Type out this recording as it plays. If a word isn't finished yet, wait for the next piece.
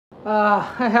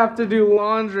I have to do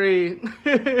laundry.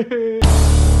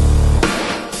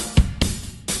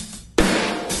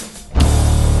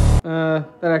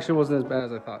 That actually wasn't as bad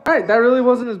as I thought. All right, that really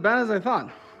wasn't as bad as I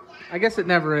thought. I guess it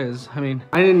never is. I mean,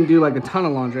 I didn't do like a ton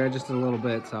of laundry, I just did a little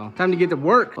bit, so time to get to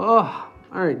work. Oh,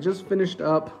 all right, just finished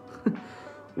up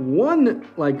one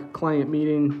like client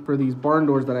meeting for these barn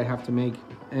doors that I have to make,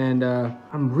 and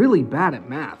I'm really bad at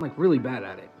math, like really bad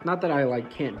at it. Not that I like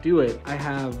can't do it, I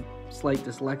have slight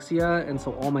dyslexia, and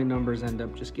so all my numbers end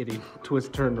up just getting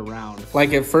turned around.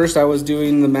 Like at first I was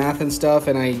doing the math and stuff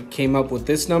and I came up with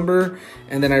this number,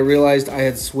 and then I realized I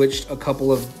had switched a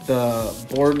couple of the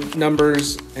board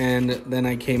numbers, and then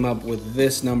I came up with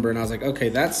this number, and I was like, okay,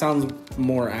 that sounds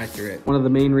more accurate. One of the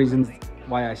main reasons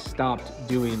why I stopped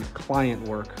doing client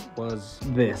work was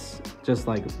this, just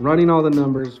like running all the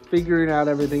numbers, figuring out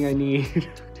everything I need,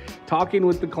 talking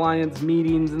with the clients,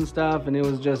 meetings and stuff, and it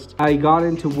was just, I got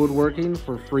into woodworking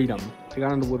for freedom. I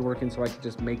got into woodworking so I could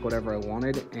just make whatever I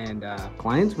wanted, and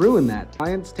clients ruin that.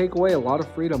 Clients take away a lot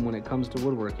of freedom when it comes to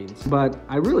woodworking, but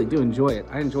I really do enjoy it.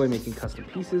 I enjoy making custom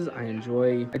pieces. I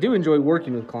do enjoy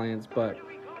working with clients, but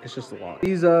it's just a lot.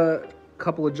 These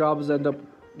couple of jobs end up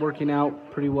working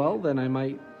out pretty well, then I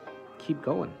might keep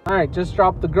going. All right, just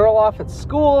dropped the girl off at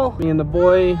school. Me and the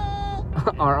boy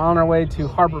are on our way to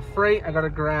Harbor Freight. I gotta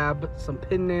grab some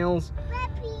pin nails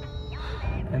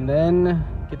and then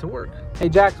get to work. Hey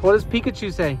Jax, what does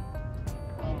Pikachu say?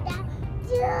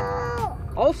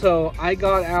 Pikachu. Also, I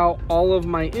got out all of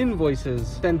my invoices.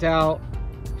 Sent out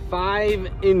 5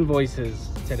 invoices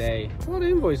today. A lot of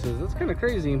invoices, that's kind of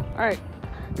crazy. All right,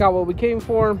 got what we came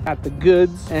for, got the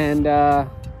goods, and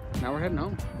now we're heading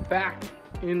home. Back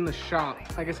in the shop.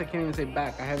 I guess I can't even say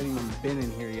back. I haven't even been in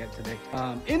here yet today.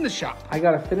 In the shop. I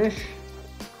gotta finish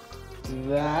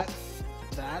that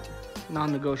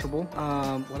non-negotiable.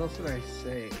 What else did I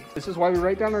say? This is why we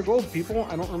write down our goals, people.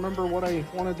 I don't remember what I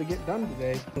wanted to get done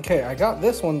today. Okay, I got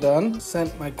this one done.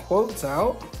 Sent my quotes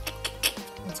out.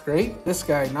 That's great. This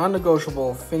guy,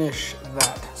 non-negotiable, finish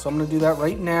that. So I'm gonna do that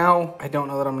right now. I don't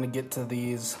know that I'm gonna get to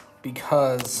these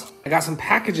because I got some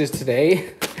packages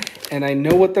today and I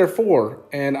know what they're for,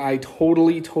 and I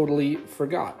totally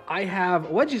forgot. I have a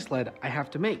wedgie sled I have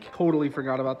to make. Totally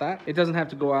forgot about that. It doesn't have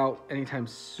to go out anytime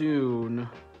soon,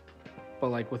 but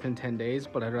like within 10 days,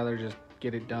 but I'd rather just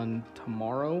get it done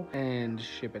tomorrow and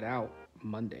ship it out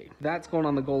Monday. That's going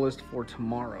on the goal list for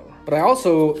tomorrow. But I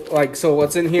also, like, so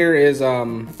what's in here is,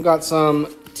 got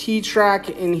some T-track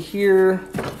in here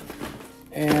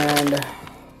and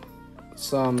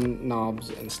some knobs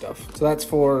and stuff. So that's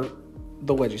for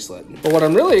the wedgie sled. But what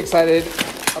I'm really excited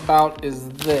about is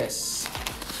this.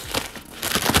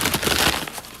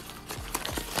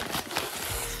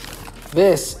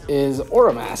 This is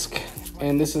Oramask,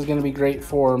 and this is gonna be great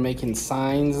for making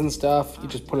signs and stuff. You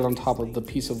just put it on top of the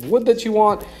piece of wood that you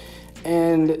want,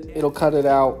 and it'll cut it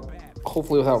out,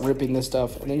 hopefully without ripping this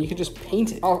stuff, and then you can just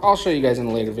paint it. I'll show you guys in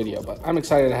a later video, but I'm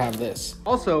excited to have this.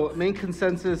 Also, main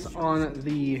consensus on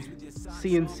the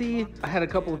CNC. I had a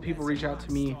couple of people reach out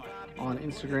to me on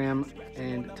Instagram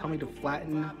and tell me to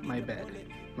flatten my bed,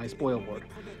 my spoil board.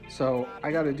 So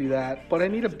I got to do that, but I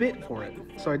need a bit for it.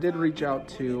 So I did reach out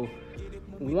to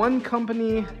one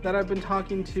company that I've been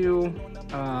talking to,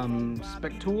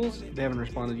 Spec Tools. They haven't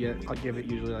responded yet. I'll give it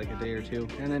usually like a day or two.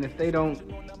 And then if they don't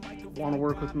want to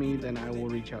work with me, then I will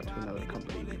reach out to another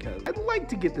company because I'd like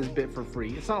to get this bit for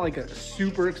free. It's not like a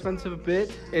super expensive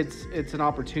bit. It's an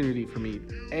opportunity for me,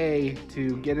 A,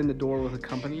 to get in the door with a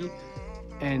company,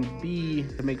 and B,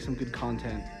 to make some good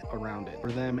content around it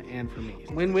for them and for me.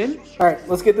 Win-win. All right,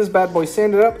 let's get this bad boy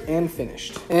sanded up and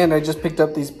finished. And I just picked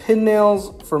up these pin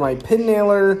nails for my pin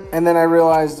nailer, and then I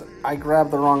realized I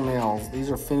grabbed the wrong nails. These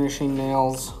are finishing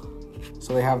nails,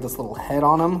 so they have this little head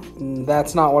on them.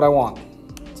 That's not what I want.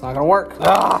 It's not gonna work.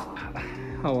 Ah!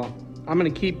 Oh well, I'm gonna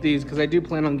keep these because I do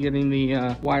plan on getting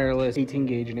the wireless 18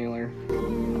 gauge nailer.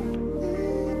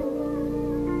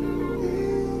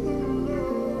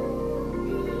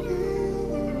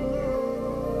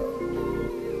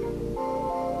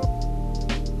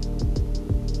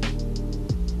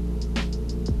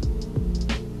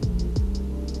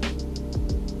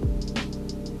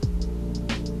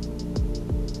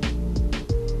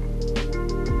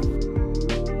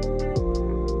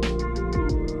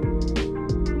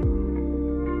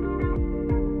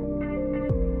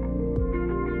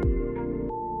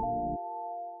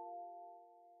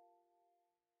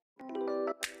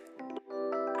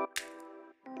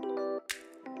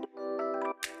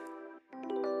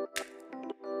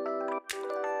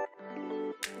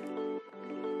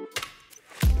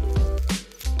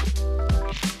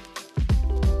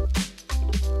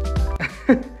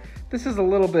 This is a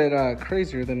little bit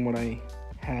crazier than what I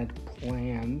had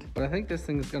planned, but I think this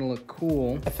thing is gonna look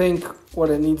cool. I think what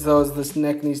it needs though is this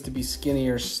neck needs to be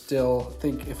skinnier still. I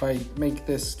think if I make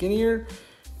this skinnier,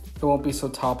 it won't be so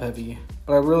top heavy.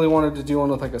 But I really wanted to do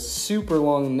one with like a super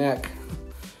long neck.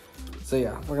 So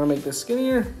yeah, we're gonna make this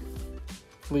skinnier,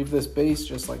 leave this base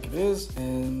just like it is,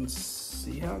 and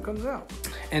see how it comes out.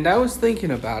 And I was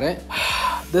thinking about it.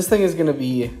 This thing is gonna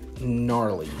be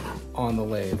gnarly on the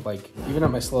lathe. Like even at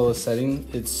my slowest setting,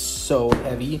 it's so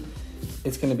heavy.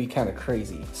 It's gonna be kind of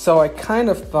crazy. So I kind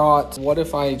of thought, what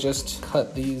if I just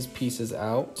cut these pieces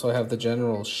out so I have the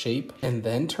general shape and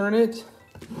then turn it?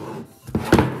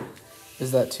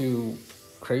 Is that too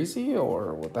crazy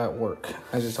or would that work?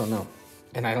 I just don't know.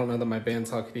 And I don't know that my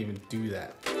bandsaw could even do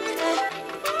that.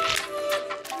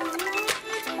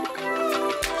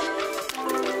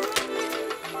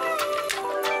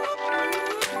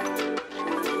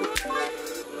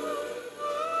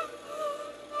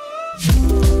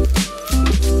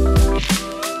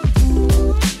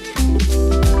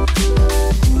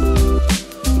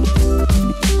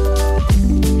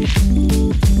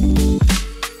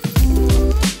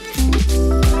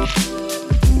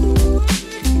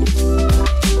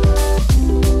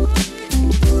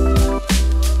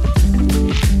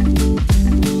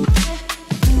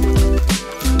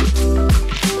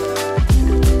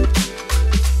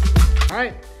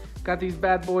 Got these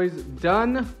bad boys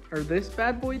done, or this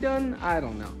bad boy done? I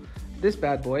don't know. This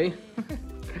bad boy.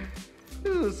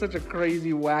 This is such a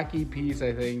crazy, wacky piece,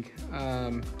 I think.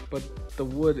 But the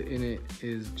wood in it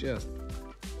is just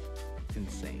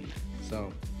insane.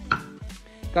 So,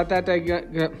 got that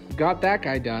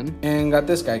guy done, and got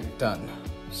this guy done.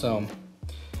 So,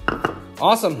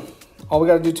 awesome. All we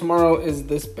gotta do tomorrow is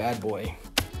this bad boy.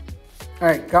 All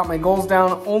right, got my goals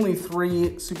down. Only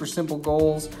 3 super simple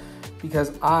goals,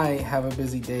 because I have a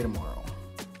busy day tomorrow.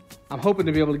 I'm hoping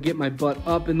to be able to get my butt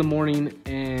up in the morning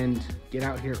and get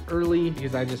out here early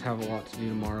because I just have a lot to do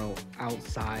tomorrow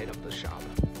outside of the shop,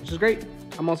 which is great.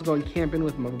 I'm also going camping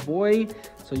with my boy,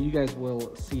 so you guys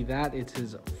will see that. It's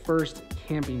his first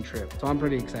camping trip, so I'm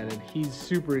pretty excited. He's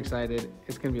super excited.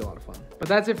 It's gonna be a lot of fun. But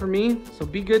that's it for me, so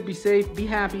be good, be safe, be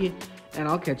happy, and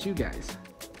I'll catch you guys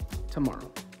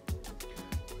tomorrow.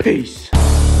 Peace.